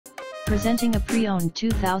Presenting a pre-owned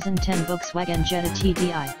 2010 Volkswagen Jetta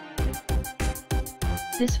TDI.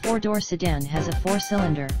 This four-door sedan has a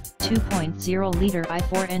four-cylinder, 2.0-liter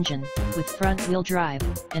i4 engine, with front-wheel drive,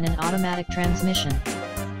 and an automatic transmission.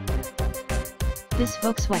 This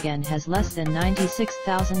Volkswagen has less than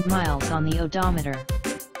 96,000 miles on the odometer.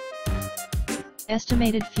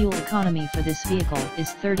 Estimated fuel economy for this vehicle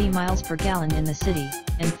is 30 miles per gallon in the city,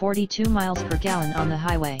 and 42 miles per gallon on the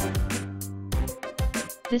highway.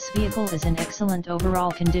 This vehicle is in excellent overall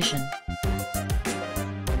condition.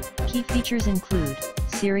 Key features include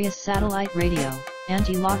Sirius satellite radio,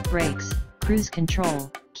 anti-lock brakes, cruise control,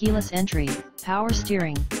 keyless entry, power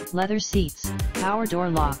steering, leather seats, power door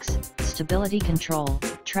locks, stability control,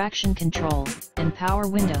 traction control, and power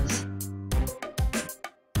windows.